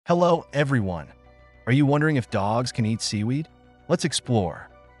Hello, everyone. Are you wondering if dogs can eat seaweed? Let's explore.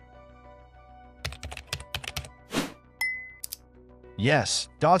 Yes,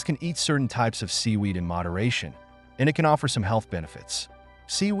 dogs can eat certain types of seaweed in moderation, and it can offer some health benefits.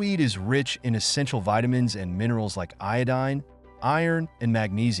 Seaweed is rich in essential vitamins and minerals like iodine, iron, and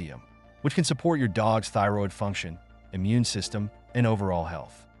magnesium, which can support your dog's thyroid function, immune system, and overall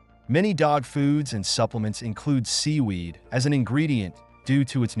health. Many dog foods and supplements include seaweed as an ingredient due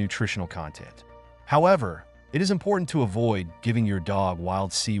to its nutritional content. However, it is important to avoid giving your dog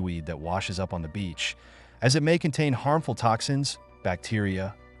wild seaweed that washes up on the beach, as it may contain harmful toxins,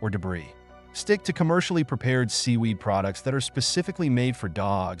 bacteria, or debris. Stick to commercially prepared seaweed products that are specifically made for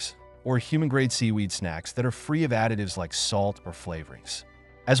dogs, or human-grade seaweed snacks that are free of additives like salt or flavorings.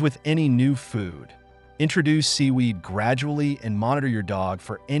 As with any new food, introduce seaweed gradually and monitor your dog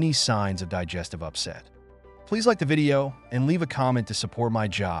for any signs of digestive upset. Please like the video and leave a comment to support my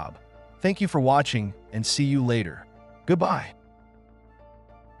job. Thank you for watching and see you later. Goodbye.